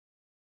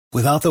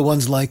Without the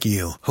ones like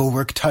you, who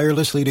work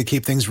tirelessly to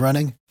keep things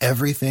running,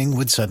 everything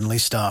would suddenly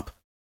stop.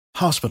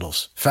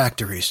 Hospitals,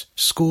 factories,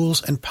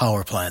 schools, and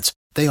power plants,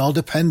 they all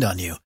depend on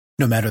you.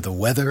 No matter the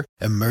weather,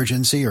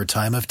 emergency, or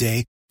time of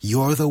day,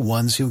 you're the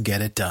ones who get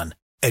it done.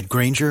 At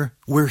Grainger,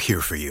 we're here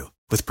for you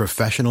with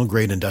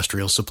professional-grade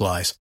industrial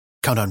supplies.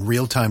 Count on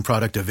real-time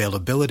product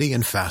availability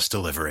and fast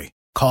delivery.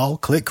 Call,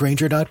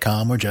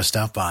 clickgrainger.com, or just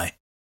stop by.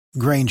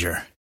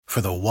 Grainger, for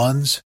the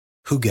ones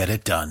who get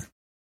it done.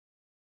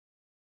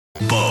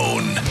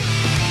 Bone.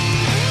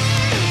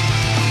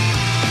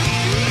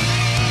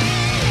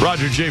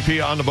 Roger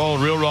JP on the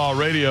Bone, Real Raw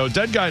Radio.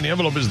 Dead Guy in the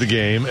Envelope is the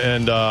game,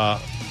 and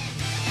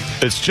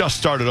it's just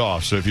started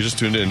off. So if you just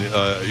tuned in,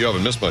 you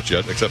haven't missed much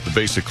yet, except the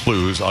basic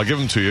clues. I'll give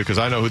them to you because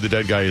I know who the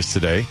dead guy is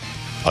today.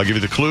 I'll give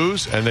you the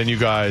clues, and then you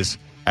guys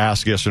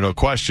ask yes or no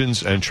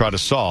questions and try to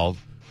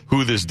solve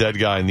who this dead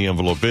guy in the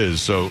envelope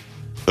is. So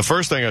the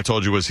first thing I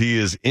told you was he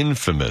is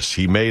infamous.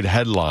 He made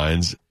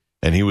headlines,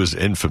 and he was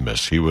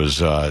infamous. He was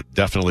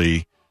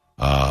definitely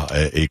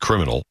a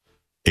criminal.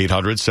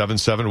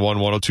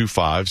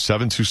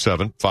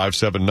 800-771-1025,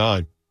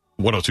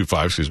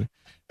 727-579-1025, excuse me.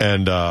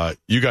 And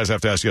you guys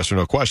have to ask yes or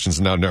no questions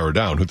and now narrow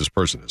down who this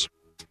person is.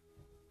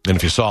 And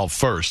if you solve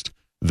first,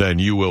 then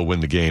you will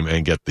win the game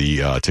and get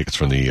the tickets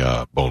from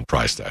the Bone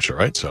Prize Stash, all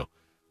right? So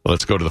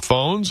let's go to the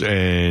phones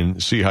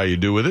and see how you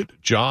do with it.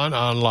 John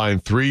on line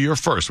 3, you're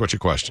first. What's your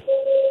question?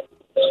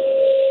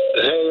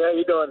 Hey, how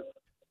you doing?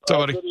 What's up,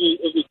 buddy?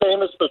 Is he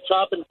famous for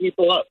chopping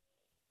people up?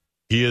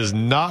 He is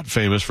not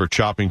famous for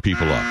chopping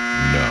people up.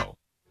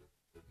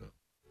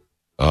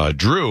 No.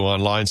 Drew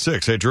on line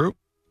 6. Hey, Drew.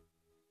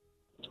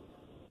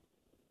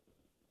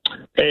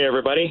 Hey,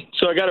 everybody.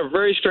 So I got a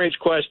very strange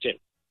question.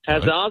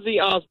 Has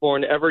Ozzy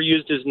Osbourne ever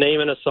used his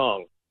name in a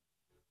song?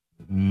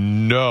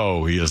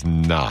 No, he is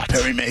not.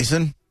 Perry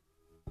Mason?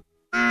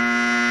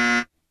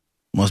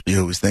 Must be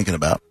who he's thinking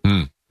about.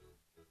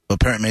 But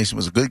Perry Mason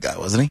was a good guy,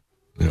 wasn't he?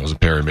 Yeah,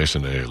 wasn't Perry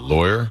Mason a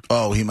lawyer?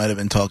 Oh, he might have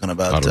been talking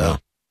about... I don't know.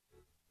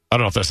 I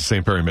don't know if that's the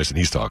same Perry Mason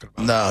he's talking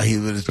about. No, he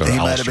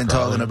might have been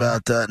talking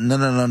about...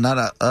 No,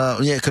 not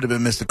yeah, it could have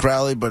been Mr.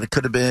 Crowley, but it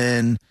could have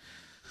been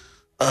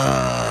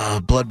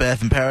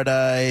Bloodbath in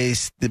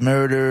Paradise, The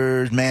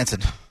Murders, Manson.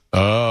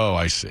 Oh,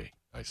 I see.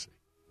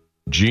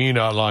 Gene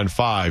on line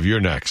 5, you're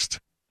next.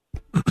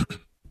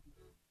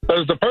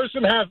 Does the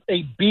person have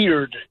a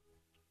beard?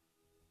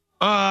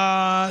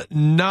 Not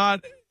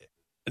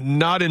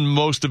in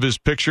most of his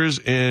pictures.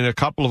 In a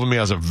couple of them, he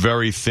has a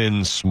very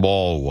thin,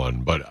 small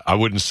one. But I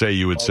wouldn't say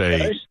you would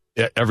say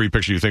every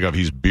picture you think of,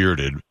 he's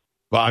bearded.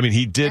 Well, I mean,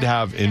 he did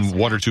have in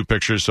one or two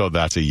pictures, so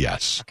that's a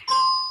yes.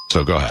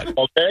 So go ahead.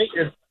 Okay.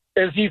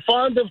 Is he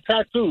fond of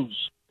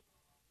tattoos?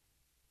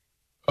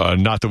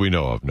 Not that we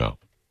know of, no.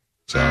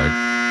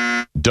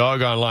 Sorry.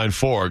 Doug on line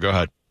 4, go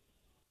ahead.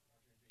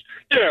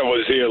 Yeah,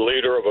 was he a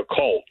leader of a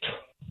cult?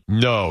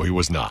 No, he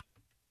was not.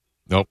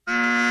 Nope.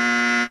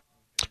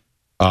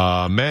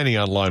 Manny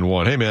on line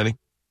 1. Hey, Manny.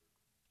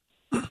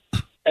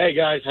 Hey,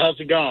 guys, how's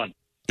it going?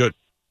 Good.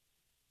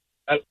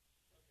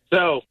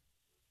 So,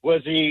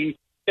 was he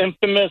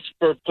infamous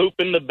for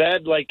pooping the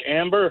bed like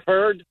Amber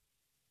Heard?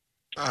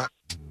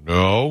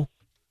 No.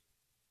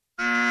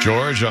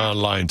 George on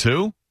line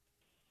 2.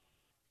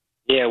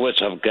 Yeah,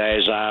 what's up,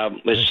 guys?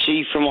 Was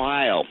he from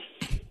Ohio?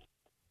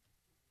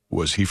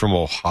 Was he from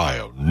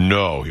Ohio?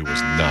 No, he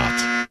was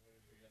not.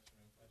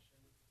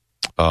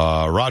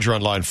 Roger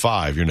on line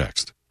 5, you're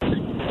next.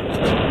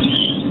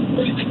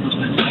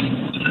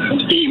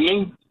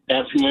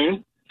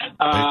 Afternoon.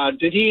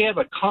 Did he have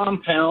a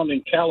compound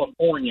in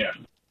California?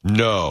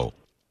 No.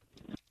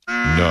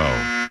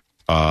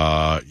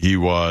 He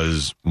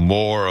was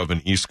more of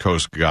an East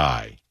Coast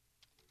guy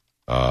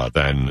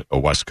than a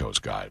West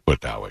Coast guy, put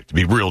it that way, to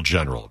be real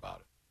general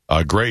about it.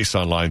 Grace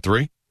on line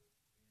 3.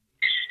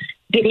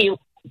 Did he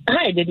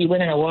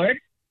win an award?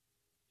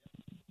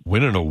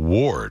 Win an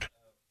award?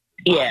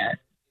 Yeah.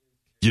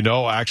 You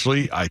know,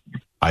 actually, I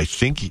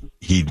think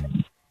he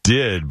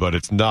did, but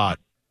it's not...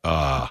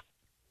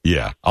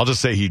 yeah, I'll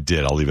just say he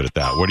did. I'll leave it at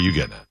that. What are you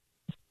getting at?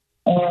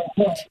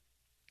 Was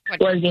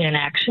he in an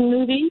action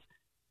movie?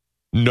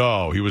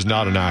 No, he was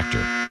not an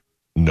actor.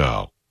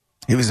 No.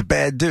 He was a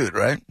bad dude,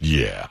 right?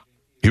 Yeah.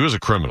 He was a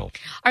criminal.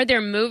 Are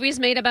there movies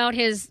made about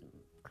his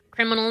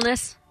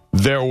criminalness?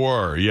 There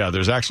were, yeah.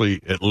 There's actually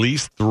at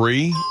least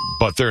 3,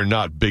 but they're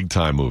not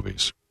big-time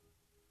movies.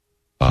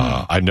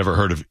 I'd never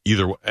heard of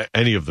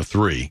any of the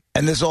 3.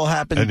 And this all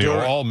happened and they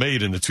were all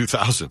made in the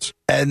 2000s.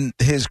 And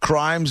his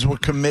crimes were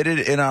committed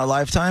in our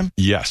lifetime?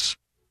 Yes.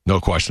 No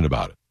question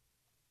about it.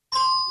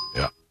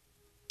 Yeah.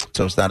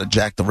 So it's not a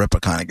Jack the Ripper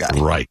kind of guy.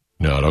 Right.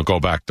 No, don't go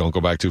back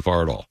too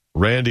far at all.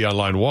 Randy on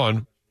line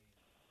 1.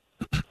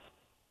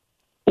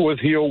 Was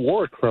he a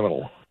war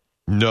criminal?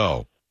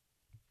 No.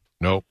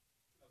 Nope.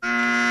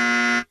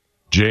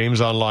 James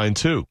on line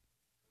 2.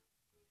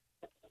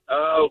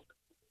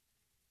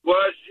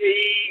 Was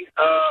he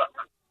a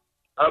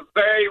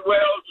very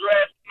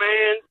well-dressed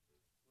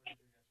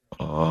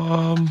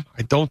man?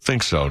 I don't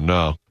think so,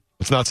 no.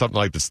 It's not something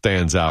like that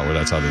stands out where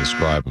that's how they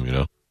describe him, you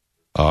know.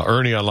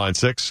 Ernie on line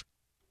 6.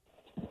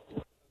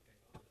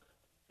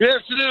 Good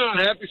afternoon.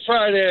 Happy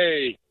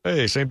Friday.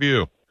 Hey, same to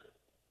you.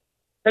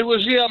 Hey,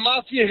 was he a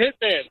mafia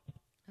hitman?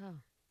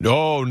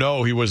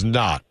 No, he was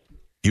not.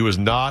 He was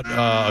not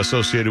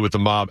associated with the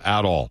mob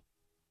at all.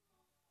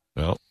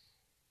 No.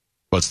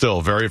 But still,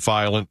 very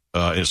violent.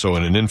 So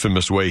in an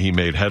infamous way, he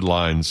made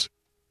headlines.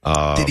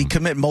 Did he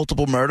commit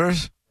multiple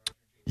murders?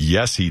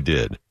 Yes, he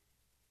did.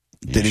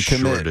 Did he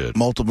commit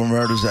multiple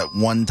murders at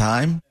one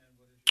time?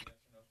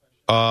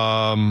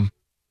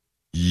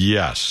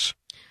 Yes.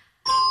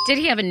 Did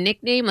he have a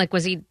nickname? Like,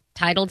 was he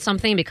titled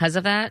something because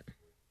of that?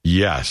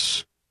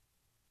 Yes.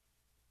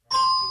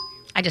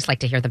 I just like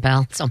to hear the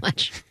bell so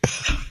much.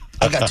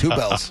 I got 2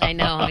 bells. I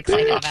know. I'm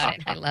excited about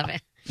it. I love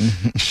it.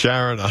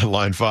 Sharon on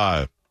line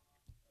 5.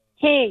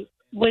 Hey,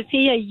 was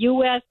he a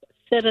U.S.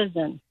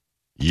 citizen?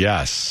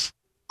 Yes.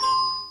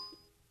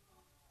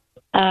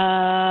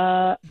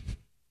 Did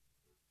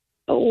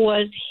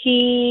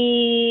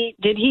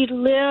he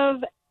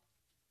live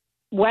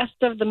west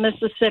of the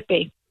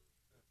Mississippi?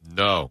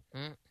 No.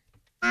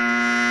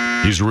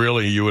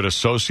 You would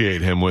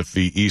associate him with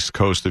the East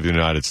Coast of the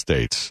United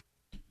States.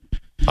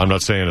 I'm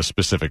not saying a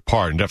specific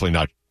part, and definitely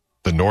not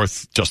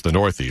just the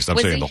Northeast. I'm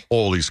saying the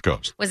whole East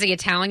Coast. Was he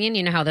Italian?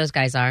 You know how those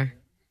guys are.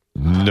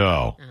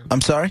 No. Oh.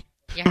 I'm sorry?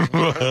 Yeah,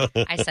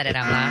 I said it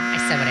out loud. I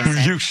said what I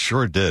said. You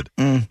sure did.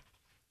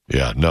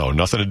 Yeah, no,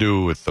 nothing to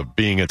do with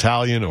being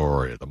Italian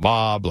or the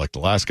mob, like the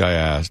last guy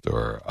asked,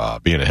 or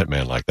being a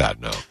hitman like that,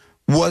 no.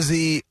 Was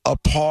he a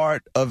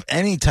part of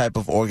any type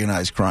of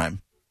organized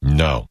crime?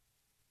 No,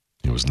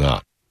 he was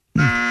not.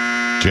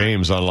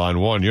 James on line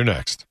 1, you're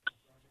next.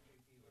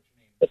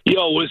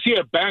 Yo, was he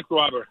a bank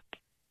robber?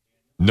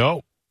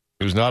 No,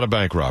 he was not a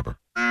bank robber.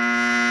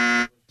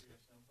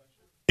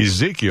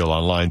 Ezekiel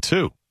on line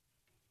 2.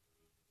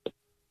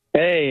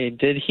 Hey,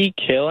 did he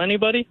kill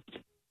anybody?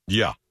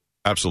 Yeah,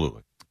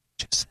 absolutely.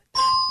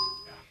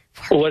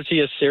 Was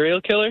he a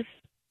serial killer?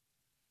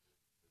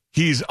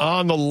 He's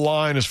on the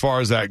line as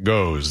far as that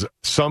goes.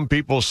 Some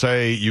people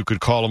say you could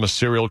call him a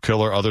serial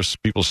killer. Other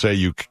people say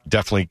you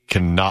definitely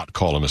cannot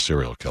call him a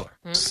serial killer.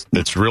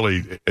 It's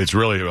really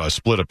a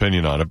split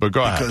opinion on it. But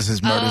go ahead. Because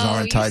his murders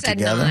aren't tied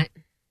together. Not.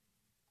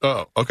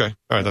 Oh, okay.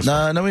 All right. That's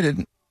fine. No, he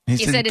didn't. He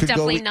said it's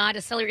definitely not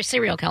a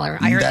serial killer.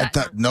 I heard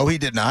that. No, he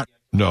did not.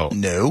 No.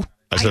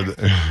 I said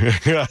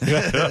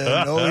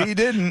no, he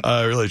didn't.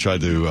 I really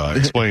tried to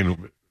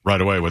explain right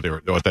away what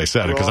they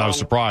said, because I was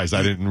surprised.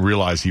 I didn't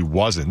realize he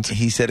wasn't.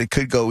 He said it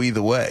could go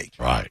either way.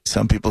 Right.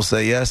 Some people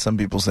say yes, some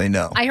people say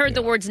no. I heard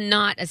the words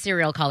 "not a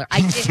serial killer."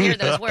 I did hear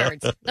those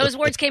words. Those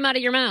words came out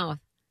of your mouth.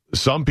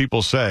 Some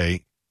people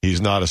say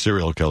he's not a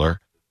serial killer.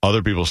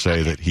 Other people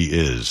say that he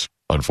is.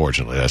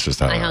 Unfortunately, that's just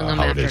how I hung him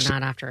how after, it is.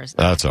 not after his.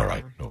 That's all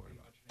right. No worry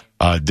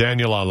about it.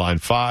 Daniel on line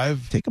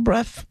 5. Take a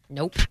breath.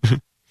 Nope.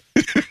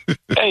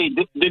 Hey,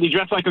 did he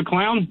dress like a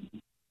clown?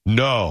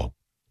 No.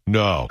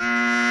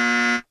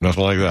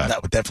 Nothing like that.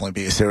 That would definitely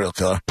be a serial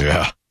killer.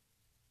 Yeah.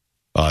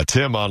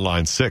 Tim on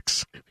line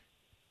 6.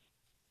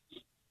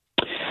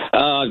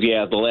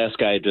 Yeah, the last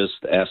guy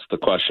just asked the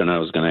question I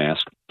was going to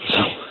ask.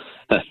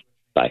 So,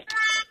 bye.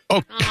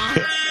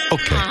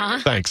 Okay.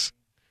 Thanks.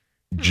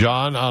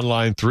 John on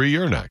line 3,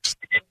 you're next.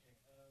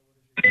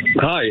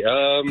 Hi.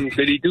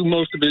 Did he do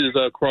most of his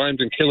crimes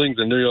and killings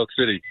in New York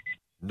City?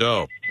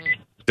 No,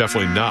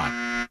 definitely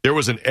not. There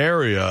was an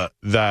area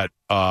that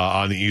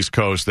on the East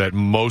Coast that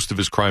most of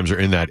his crimes are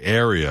in that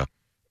area.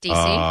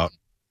 D.C.?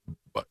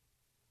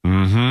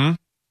 The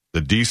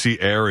D.C.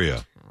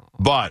 area.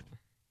 But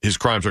his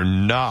crimes are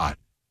not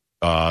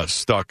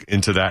stuck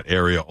into that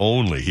area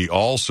only. He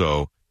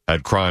also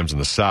had crimes in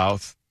the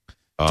South.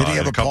 Did he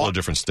have in a couple of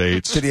different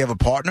states? Did he have a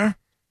partner?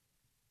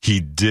 He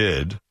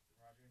did.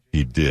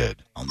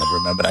 I'll never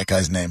remember that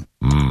guy's name.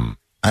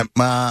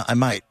 I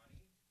might.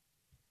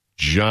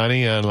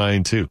 Johnny on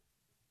line 2.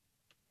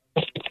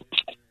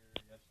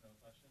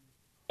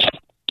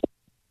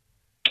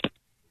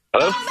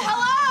 Hello?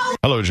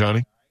 Hello,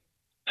 Johnny.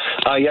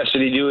 Yes,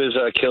 did he do his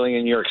killing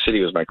in New York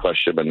City was my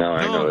question, but now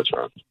I know that's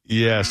wrong.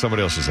 Yeah,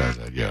 somebody else has asked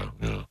that. Yeah,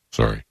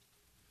 sorry.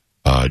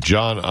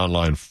 John on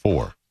line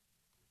 4.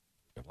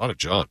 A lot of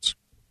Johns.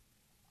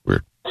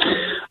 Weird.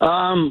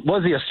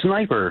 Was he a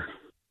sniper?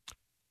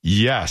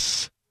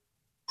 Yes.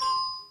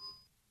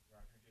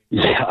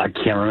 Yeah, I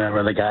can't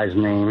remember the guy's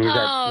name. He was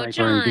that sniper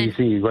John. in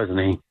D.C., wasn't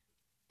he?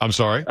 I'm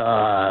sorry?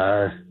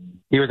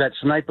 He was that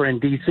sniper in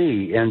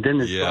D.C., and then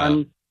his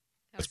son...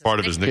 That's part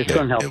of his His nickname.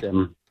 son helped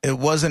him. It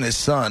wasn't his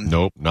son.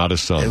 Nope, not his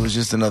son. It was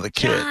just another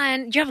kid.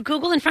 John, do you have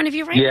Google in front of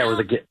you right Yeah, now? it was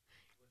a kid.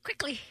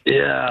 Quickly.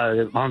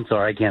 Yeah, I'm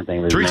sorry, I can't think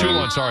of his 3, name. 2,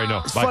 1. Sorry, no.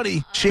 It's Bye.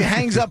 funny. She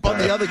hangs up on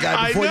the other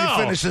guy before you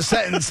finish the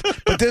sentence,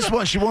 but this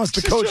one she wants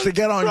the coach to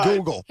get on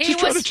Google. He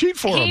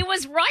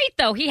was right,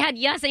 though. He had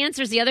yes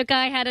answers. The other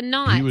guy had a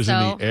not. He was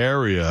in the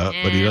area,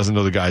 but he doesn't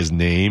know the guy's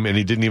name, and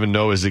he didn't even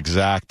know his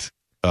exact.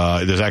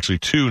 There's actually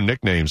 2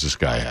 nicknames this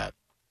guy had.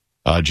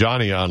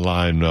 Johnny on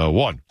line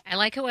 1. I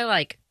like who I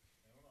like.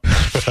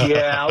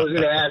 Yeah, I was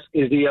going to ask,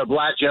 is he a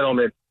black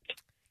gentleman?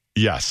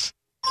 Yes.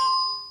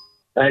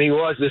 And he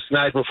was the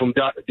sniper from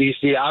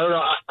D.C. I don't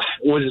know.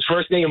 Was his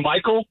first name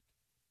Michael?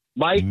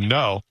 Mike?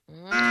 No.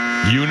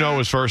 You know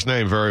his first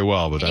name very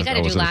well, but you that got to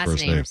do wasn't his last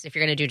first name. names if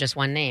you're going to do just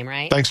one name,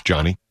 right? Thanks,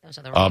 Johnny. Those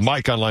are the rules.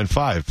 Mike on line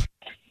 5.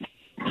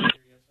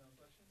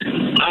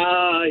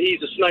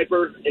 He's a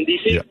sniper in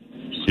D.C.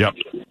 Yep.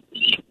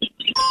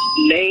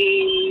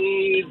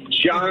 Name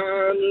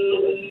John.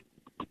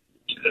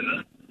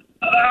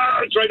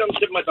 It's right on the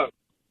tip of my tongue.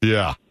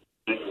 Yeah.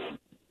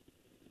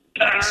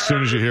 As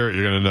soon as you hear it,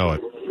 you're going to know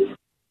it.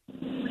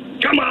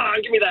 Come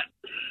on, give me that.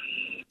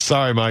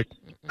 Sorry, Mike.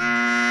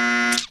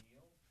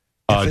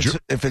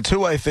 If it's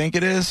who I think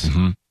it is.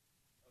 Mm-hmm.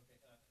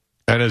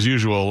 And as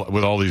usual,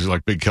 with all these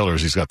like big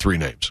killers, he's got 3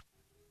 names.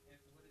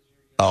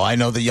 Oh, I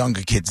know the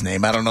younger kid's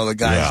name. I don't know the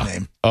guy's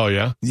name. Oh,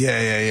 yeah?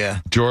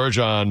 Yeah. George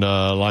on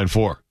line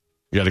 4.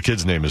 Yeah, the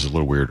kid's name is a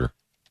little weirder.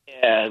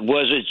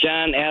 Was it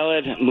John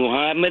Allen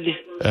Muhammad?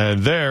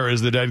 And there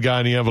is the dead guy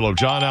in the envelope.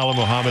 John Allen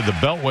Muhammad, the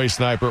Beltway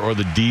sniper or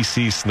the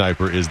D.C.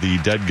 sniper, is the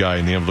dead guy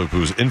in the envelope who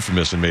was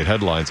infamous and made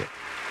headlines.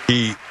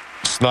 He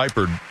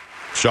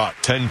shot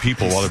 10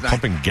 people while they're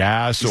pumping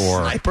gas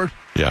or... Sniper?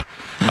 Yeah.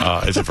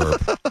 It's a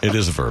verb. It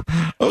is a verb.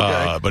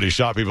 Okay. But he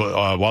shot people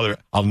while they're...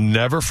 I'll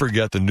never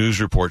forget the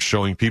news report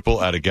showing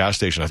people at a gas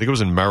station, I think it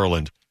was in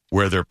Maryland,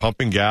 where they're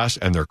pumping gas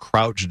and they're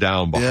crouched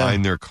down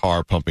behind their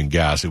car pumping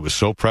gas. It was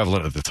so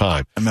prevalent at the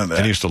time. I remember that.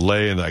 And he used to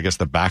lay in, I guess,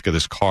 the back of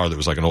this car that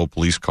was like an old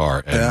police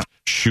car and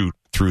shoot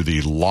through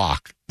the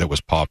lock that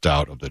was popped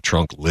out of the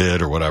trunk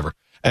lid or whatever.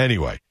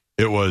 Anyway,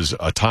 it was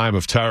a time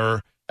of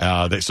terror.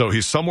 So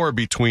he's somewhere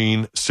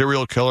between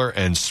serial killer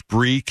and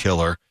spree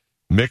killer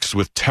mixed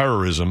with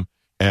terrorism.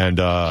 And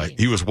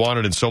he was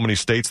wanted in so many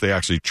states, they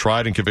actually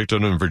tried and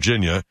convicted him in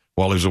Virginia.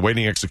 While he was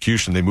awaiting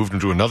execution, they moved him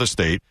to another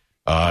state.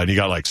 And he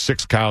got like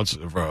 6 counts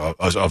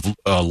of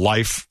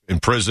life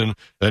in prison,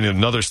 then in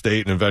another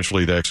state, and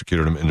eventually they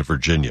executed him in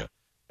Virginia.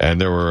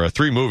 And there were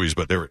 3 movies,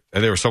 but they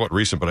were somewhat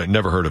recent, but I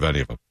never heard of any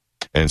of them.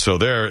 And so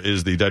there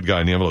is the dead guy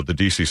in the envelope, the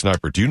D.C.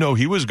 sniper. Do you know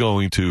he was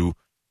going to,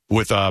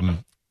 with,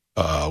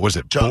 was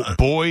it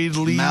Boyd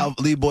Lee?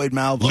 Lee Boyd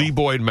Malvo. Lee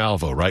Boyd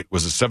Malvo, right?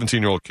 Was a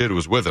 17-year-old kid who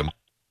was with him.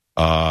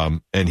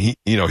 And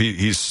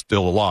he's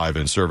still alive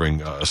and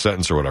serving a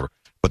sentence or whatever.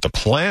 But the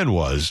plan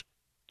was,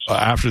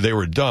 after they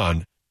were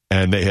done,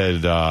 and they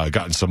had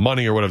gotten some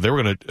money or whatever, they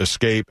were going to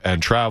escape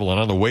and travel. And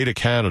on the way to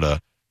Canada,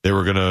 they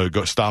were going to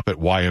go stop at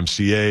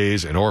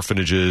YMCAs and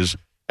orphanages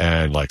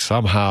and like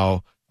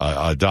somehow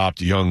adopt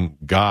young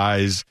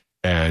guys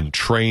and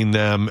train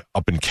them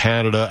up in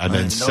Canada and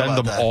then send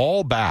them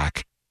all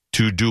back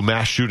to do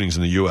mass shootings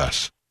in the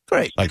U.S.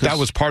 Great. Like that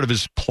was part of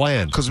his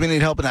plan. Because we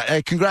need help in that.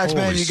 Hey, congrats,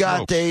 man. You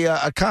got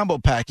a combo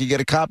pack. You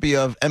get a copy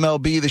of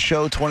MLB The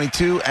Show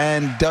 22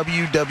 and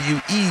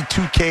WWE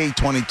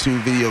 2K22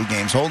 video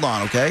games. Hold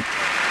on, okay?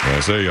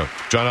 Yes, there you go.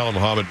 John Allen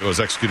Muhammad was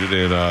executed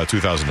in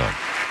 2009.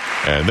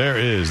 And there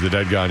is the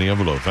dead guy in the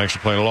envelope. Thanks for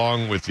playing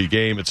along with the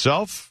game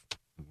itself.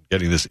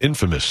 Getting this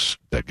infamous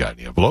dead guy in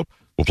the envelope.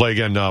 We'll play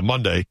again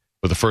Monday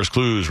with the first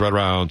clues right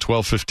around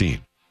 12:15.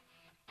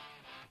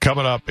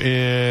 Coming up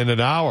in an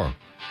hour.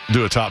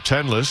 Do a top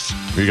 10 list.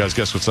 You guys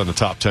guess what's on the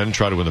top 10.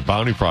 Try to win the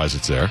bounty prize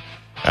that's there.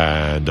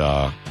 And,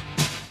 of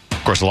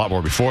course, a lot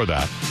more before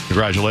that.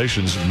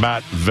 Congratulations,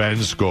 Matt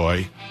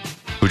Vanskoy,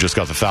 who just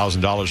got the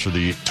 $1,000 for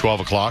the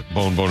 12 o'clock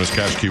Bone Bonus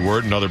Cash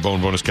Keyword. Another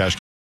Bone Bonus Cash.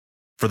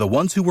 For the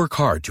ones who work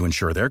hard to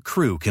ensure their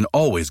crew can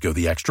always go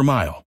the extra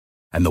mile.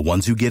 And the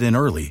ones who get in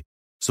early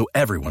so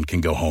everyone can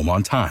go home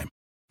on time.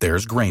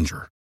 There's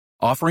Grainger,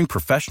 offering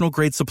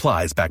professional-grade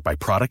supplies backed by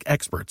product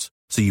experts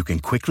so you can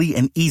quickly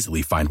and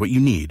easily find what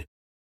you need.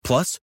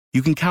 Plus,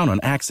 you can count on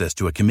access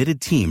to a committed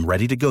team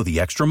ready to go the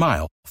extra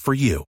mile for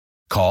you.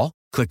 Call,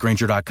 click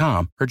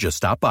Grainger.com, or just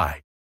stop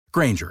by.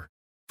 Grainger,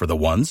 for the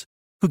ones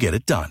who get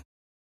it done.